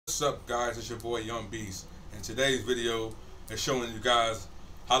What's up, guys? It's your boy Young Beast, and today's video is showing you guys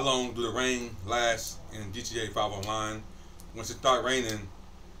how long do the rain last in GTA 5 Online. Once it starts raining,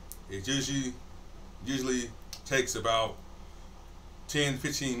 it usually takes about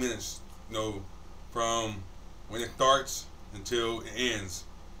 10-15 minutes, from when it starts until it ends.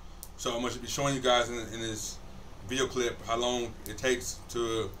 So I'm going to be showing you guys in this video clip how long it takes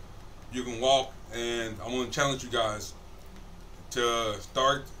to you can walk, and I'm going to challenge you guys to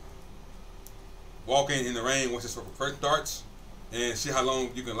start walking in the rain once it first starts and see how long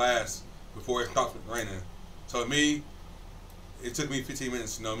you can last before it stops raining. So me, it took me 15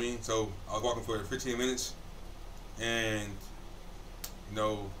 minutes, you know what I mean? So I was walking for 15 minutes, and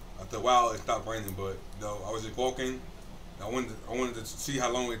after a while it stopped raining, but I was just walking. I wanted to see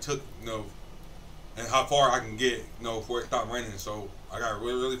how long it took, and how far I can get, before it stopped raining. So I got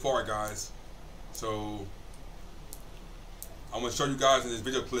really far, guys. So I'm gonna show you guys in this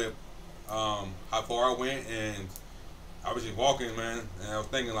video clip how far I went, and I was just walking, man, and I was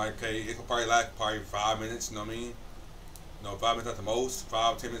thinking like, okay, it could probably last 5 minutes, you know what I mean? 5 minutes at the most,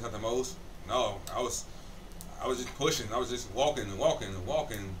 5-10 minutes at the most. No, I was just pushing. I was just walking and walking and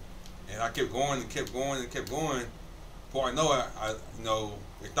walking, and I kept going and kept going and kept going. Before I know it,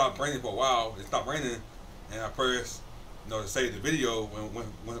 it stopped raining for a while. It stopped raining, and I pressed, to save the video. When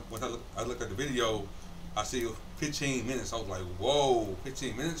I look at the video, I see 15 minutes. I was like, whoa,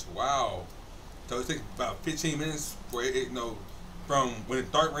 15 minutes? Wow. So it takes about 15 minutes for it, from when it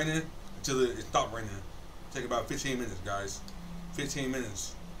started raining until it stopped raining. It takes about 15 minutes, guys. 15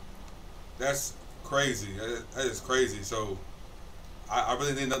 minutes. That's crazy. That is crazy. So I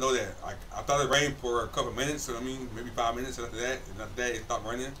really did not know that. I thought it rained for a couple of minutes, so maybe 5 minutes after that, and after that it stopped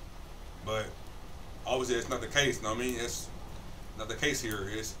raining. But obviously it's not the case, you know what I mean? It's not the case here.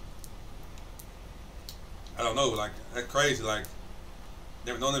 I don't know, like, that's crazy. Like,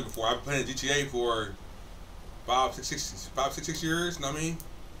 never known that before. I've been playing GTA for 5-6 years, you know what I mean?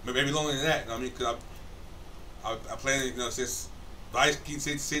 Maybe longer than that, you know what I mean? Because I played, since Vice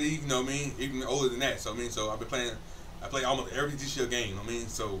City, you know what I mean? Even older than that, so so I've been playing. I play almost every GTA game, you know what I mean?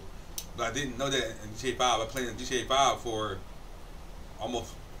 So, but I didn't know that in GTA 5. I played in GTA 5 for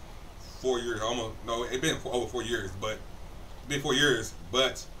almost 4 years. It's been over 4 years,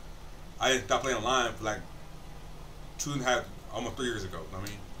 but I didn't stop playing online for like 2.5, almost 3 years ago, you know what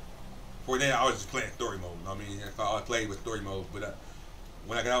I mean? Before then, I was just playing story mode, you know what I mean? That's all I played with story mode. But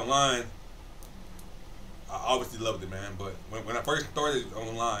when I got online, I obviously loved it, man. But when I first started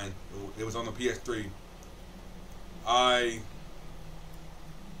online, it was on the PS3. I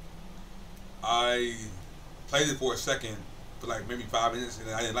played it for a second, for like maybe 5 minutes, and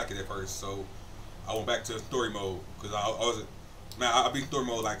then I didn't like it at first. So I went back to story mode, because I beat story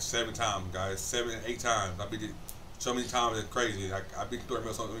mode like 7 times, guys. 7, 8 times. I beat it so many times, it's crazy. Like, I beat story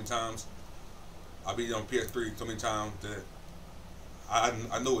mode so many times. I beat it on PS3 so many times that I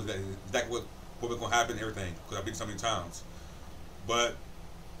know exactly what was gonna happen and everything, because I beat it so many times. But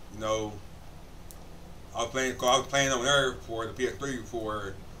I was playing on there for the PS3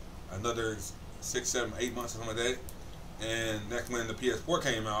 for another 6, 7, 8 months or something like that, and that's when the PS4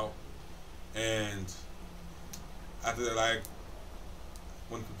 came out. And after that, like,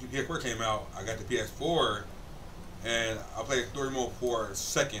 when the PS4 came out, I got the PS4, and I played story mode for a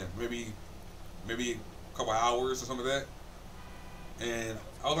second, maybe a couple hours or something like that. And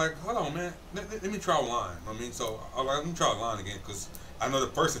I was like, hold on, man, let me try online. I mean, so I was like, let me try online again, because I know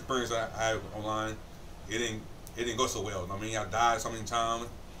the first experience I had online, it didn't go so well. I mean, I died so many times.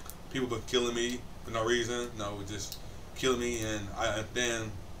 People were killing me for no reason. Just killing me, and I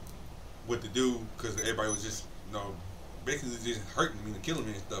understand what to do, because everybody was just, basically just hurting me and killing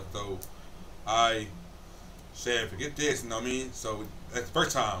me and stuff. So I said, forget this, you know what I mean? So that's the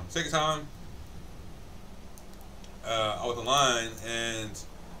first time. Second time, I was online, and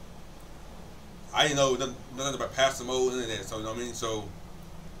I didn't know nothing about passive mode and that. So you know what I mean? So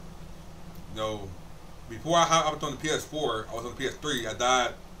before I hopped on the PS4, I was on the PS3. I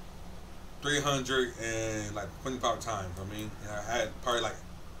died 325 times. I mean, and I had probably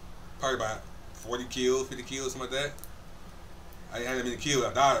about 40 kills, 50 kills, something like that. I hadn't been killed.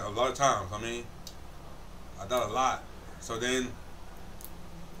 I died a lot of times. I mean, I died a lot. So then,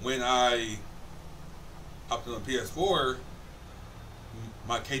 when I hopped on the PS4,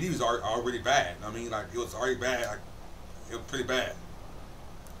 my KD was already bad. I mean, like, it was already bad. Like, it was pretty bad.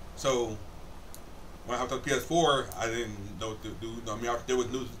 So when I hopped on the PS4, I didn't know what to do. I mean, I was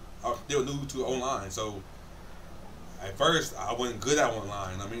still new to online. So at first, I wasn't good at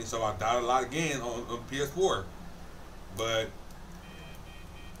online. I mean, so I died a lot again on PS4. But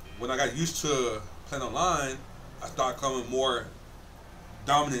when I got used to playing online, I started becoming more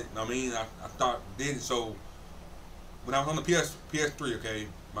dominant. I mean, I thought did it. So when I was on the PS3, okay,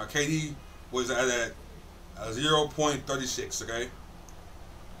 my KD was at a 0.36. Okay,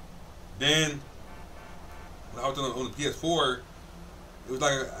 then when I was on the PS4, it was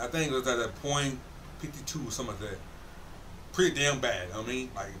like I think it was at a .52 or something like that. Pretty damn bad. I mean,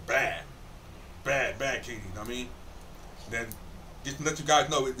 like bad KD. I mean, then just to let you guys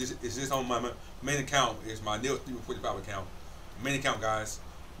know, it's just on my main account. It's my Neil 345 account. Main account, guys.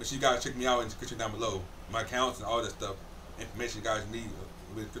 Make sure you guys check me out in the description down below. My accounts and all that stuff, information you guys need in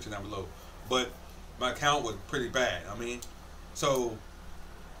the description down below. But my account was pretty bad. I mean, so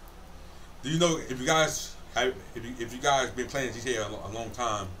do you know if you guys been playing GTA a long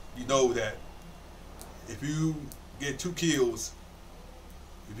time, you know that if you get 2 kills,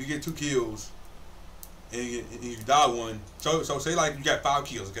 and you die one, so say like you got 5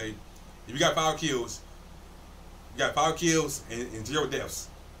 kills, okay? If you got 5 kills, and 0 deaths.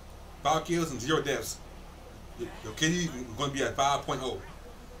 5 kills and 0 deaths. Your KD is going to be at 5.0.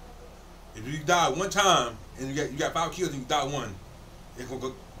 If you die one time and you got 5 kills and you die one, it's going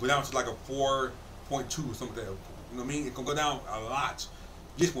to go down to like a 4.2 or something like that. You know what I mean? It's going to go down a lot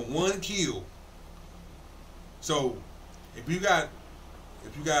just with 1 kill. So if you got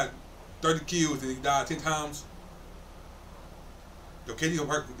 30 kills and you die 10 times, your KD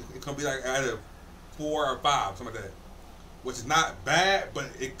it's gonna be like at a 4 or 5, something like that. Which is not bad,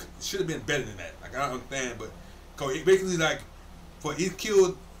 but it should have been better than that. Like I don't understand, but cause it basically like for each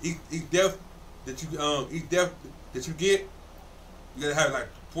kill, each death that you get, you gotta have like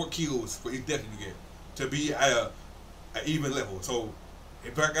 4 kills for each death you get to be at an even level. So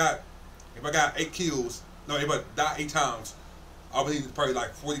if I got 8 kills, no, if I die 8 times, I believe it's probably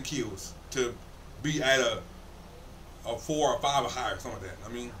like 40 kills to be at a 4 or 5 or higher, something like that.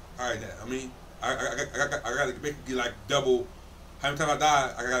 I mean, higher than that. I mean, I gotta basically get like double. How many times I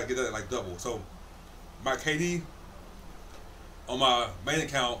die, I gotta get that like double. So my KD on my main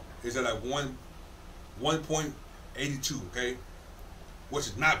account is at like 1.82, okay, which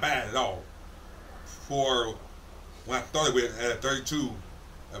is not bad at all for when I started with at a 32,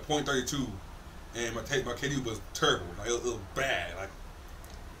 at .32. And my KD was terrible. Like it was bad. Like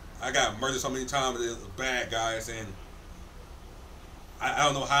I got murdered so many times. It was bad, guys. And I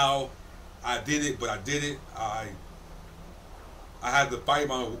don't know how I did it, but I did it. I had to fight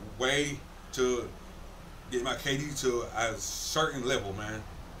my way to get my KD to a certain level, man,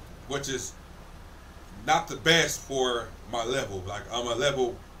 which is not the best for my level. Like I'm a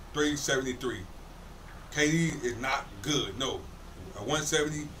level 373. KD is not good. No, a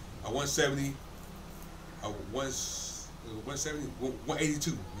 170, a 170.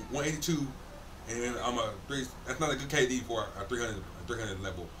 182, and I'm a 3. That's not a good KD for a 300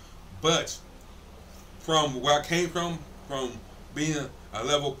 level. But from where I came from being a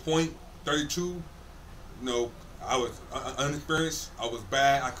level .32, you know, I was unexperienced. I was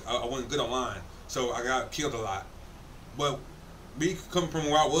bad. I wasn't good online, so I got killed a lot. But me coming from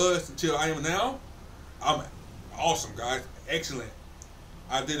where I was until I am now, I'm awesome, guys. Excellent.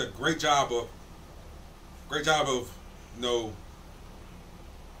 I did a great job of, you know,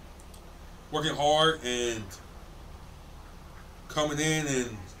 working hard and coming in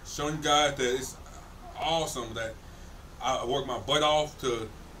and showing you guys that it's awesome that I worked my butt off to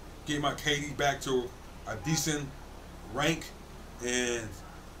get my KD back to a decent rank and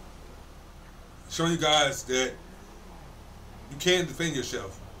showing you guys that you can defend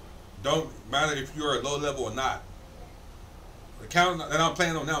yourself. Don't matter if you're a low level or not. The account that I'm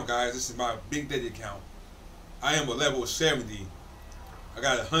playing on now, guys, this is my Big Daddy account. I am a level 70. I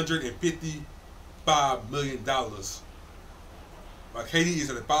got $155 million. My KD is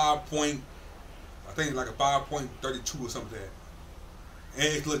at a I think like a 5.32 or something like that.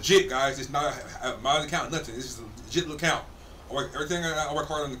 And it's legit, guys. It's not my account, nothing. This is a legit account. I work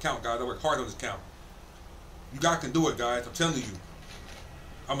hard on the account, guys. I work hard on this account. You guys can do it, guys. I'm telling you.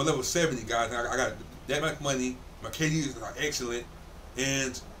 I'm a level 70, guys. I got that much money. My KD is excellent,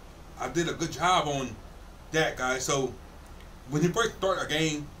 and I did a good job on that, guys. So when you first start a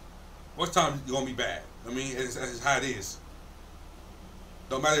game, most times you're gonna be bad. I mean, that's how it is.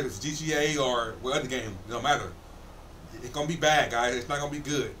 Don't matter if it's GTA or what other game. It don't matter. It's gonna be bad, guys. It's not gonna be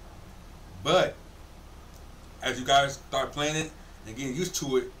good. But as you guys start playing it and getting used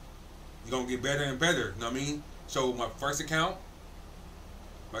to it, you're gonna get better and better. You know what I mean? So my first account,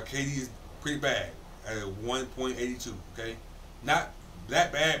 my KD is pretty bad at a 1.82. Okay, not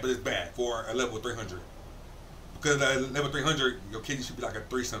that bad, but it's bad for a level 300. Because at level 300, your KD should be like a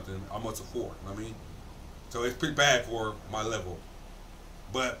 3 something, almost a 4. You know what I mean? So it's pretty bad for my level.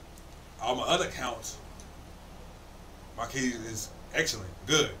 But all my other accounts, my KD is excellent,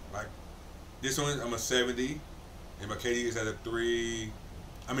 good. Like this one, I'm a 70, and my KD is at a 3.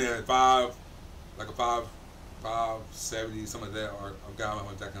 I mean, at a 5, like a 570, something like that, or I've got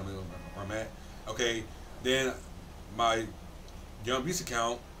my exact number where I'm at. Okay, then my Young Beast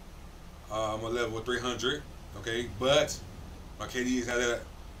account, I'm a level 300. Okay, but my KD is at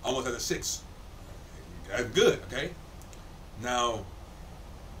almost at a 6. That's good. Okay, now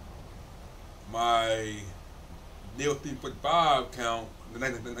my Neo 345 count, the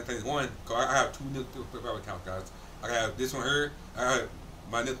 1991, because I have two Neo 345 accounts, guys. I have this one here. I have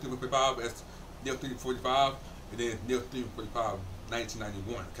my Neo 345 as Neo 345, and then Neo 345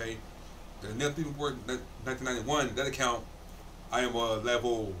 1991. Okay, the Neo 345 1991, that account, I am a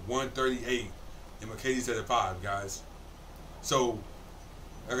level 138, and my KD's at a 5, guys. So,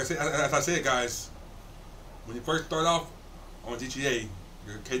 like I said, as I said, guys, when you first start off on GTA,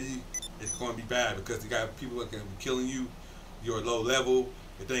 your KD is going to be bad because you got people that can be killing you. You're low level.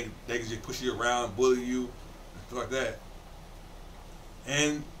 They think they can just push you around, bully you, and stuff like that.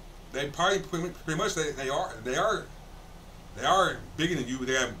 And they probably pretty much they are bigger than you.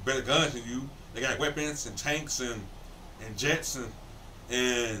 They have better guns than you. They got weapons and tanks and jets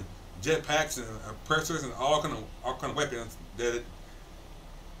and jetpacks and oppressors and all kind of weapons that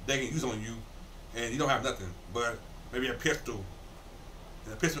they can use on you, and you don't have nothing but maybe a pistol.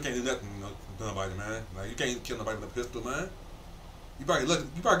 And a pistol can't do nothing to nobody, man. Like you can't kill nobody with a pistol, man. You probably get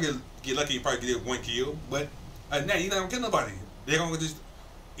lucky. You probably get one kill, but now you're not gonna kill nobody. They're gonna just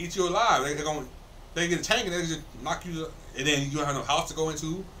eat you alive. They get a tank and they just knock you, and then you don't have no house to go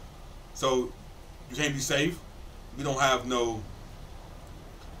into, so you can't be safe. You don't have no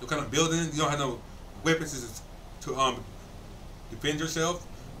kind of building. You don't have no weapons to defend yourself.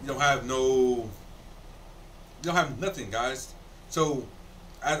 You don't have nothing, guys. So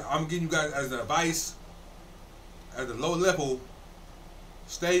I'm giving you guys as an advice, at the low level,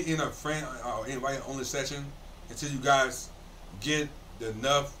 stay in a friend invite only session until you guys get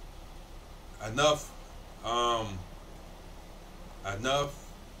enough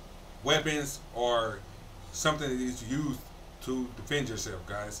weapons or something that you use to defend yourself,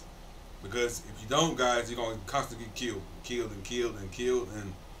 guys. Because if you don't, guys, you're gonna constantly get killed,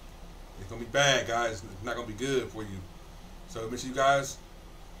 and it's gonna be bad, guys. It's not gonna be good for you. So make sure you guys,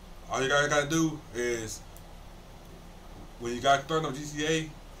 all you guys gotta do is when you guys start on GTA,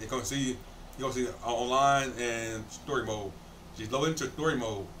 you're gonna see online and story mode. Just load into story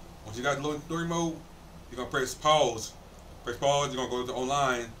mode. Once you guys load into story mode, you're gonna press pause. Press pause. You're gonna go to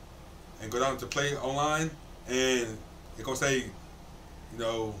online and go down to play online, and it's gonna say, it's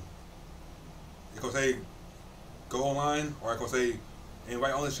gonna say go online, or it's gonna say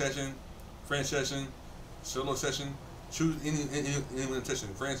invite only session, friend session, solo session. Choose any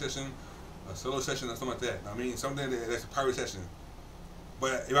session, friend session, a solo session, or something like that. I mean, something that's a private session.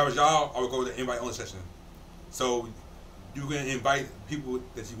 But if I was y'all, I would go to invite only session. So you can invite people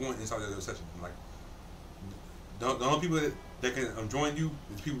that you want inside of the session. Like the only people that can join you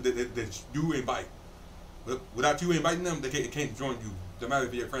is people that you invite. But without you inviting them, they can't join you. No matter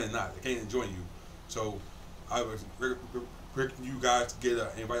if you're a friend or not, they can't join you. So I would recommend you guys to get an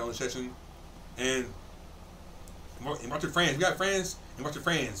invite only session and invite your friends. You got friends? Invite your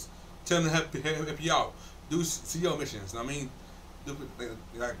friends. Tell them to help you out. Do CEO missions. I mean,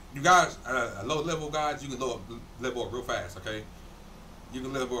 like you guys at a low level, guys, you can level up real fast. Okay, you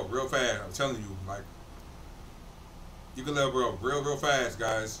can level up real fast. I'm telling you, like you can level up real fast,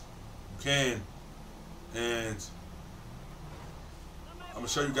 guys. You can, and I'm gonna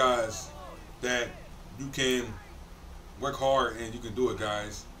show you guys that you can work hard and you can do it,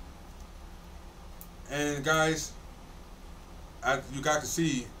 guys. And guys, you guys can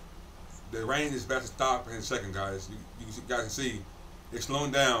see the rain is about to stop in a second, guys. You guys can see it's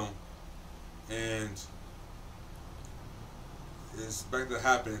slowing down, and it's about to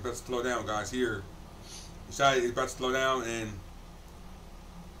happen. It's about to slow down, guys. Here, it's about to slow down, and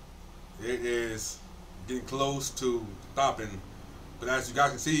it is getting close to stopping. But as you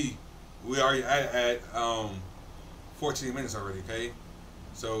guys can see, we already at 14 minutes already. Okay,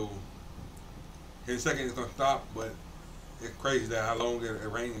 so in a second it's gonna stop, but it's crazy that how long the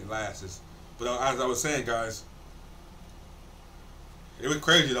rain lasts. But as I was saying, guys, it was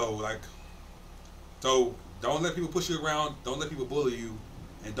crazy though. Like, so don't let people push you around. Don't let people bully you,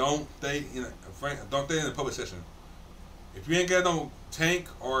 and don't stay in a public session. If you ain't got no tank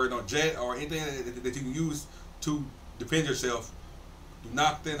or no jet or anything that you can use to defend yourself, do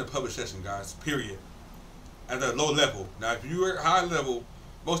not stay in a public session, guys. Period. At a low level. Now, if you're at high level,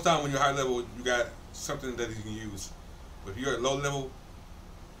 most time when you're high level, you got something that you can use. But if you're at low level,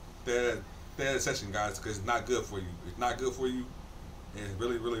 stay at a session, guys, because it's not good for you. It's not good for you. It's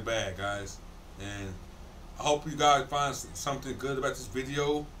really, really bad, guys. And I hope you guys find something good about this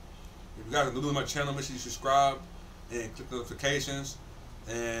video. If you guys are new to my channel, make sure you subscribe and click notifications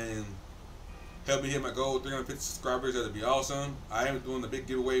and help me hit my goal of 350 subscribers. That'd be awesome. I am doing a big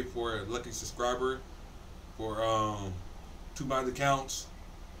giveaway for a lucky subscriber for 2 mod accounts,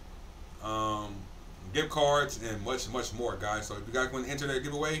 gift cards, and much more, guys. So if you guys want to enter that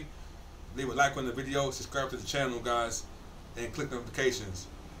giveaway, leave a like on the video, subscribe to the channel, guys, and click notifications.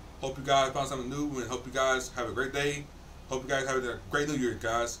 Hope you guys found something new, and hope you guys have a great day. Hope you guys have a great New Year,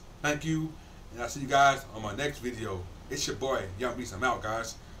 guys. Thank you, and I'll see you guys on my next video. It's your boy, Young Beast. I'm out,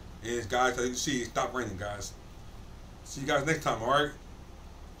 guys. And guys, as you can see, stop raining, guys. See you guys next time, alright?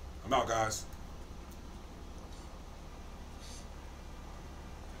 I'm out, guys.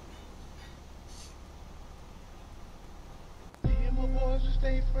 Me and my boys will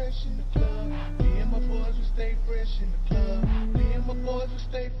stay fresh in the club. Me and my boys will stay fresh in the club. Me and my boys will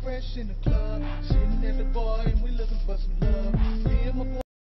stay fresh in the club. Sitting at the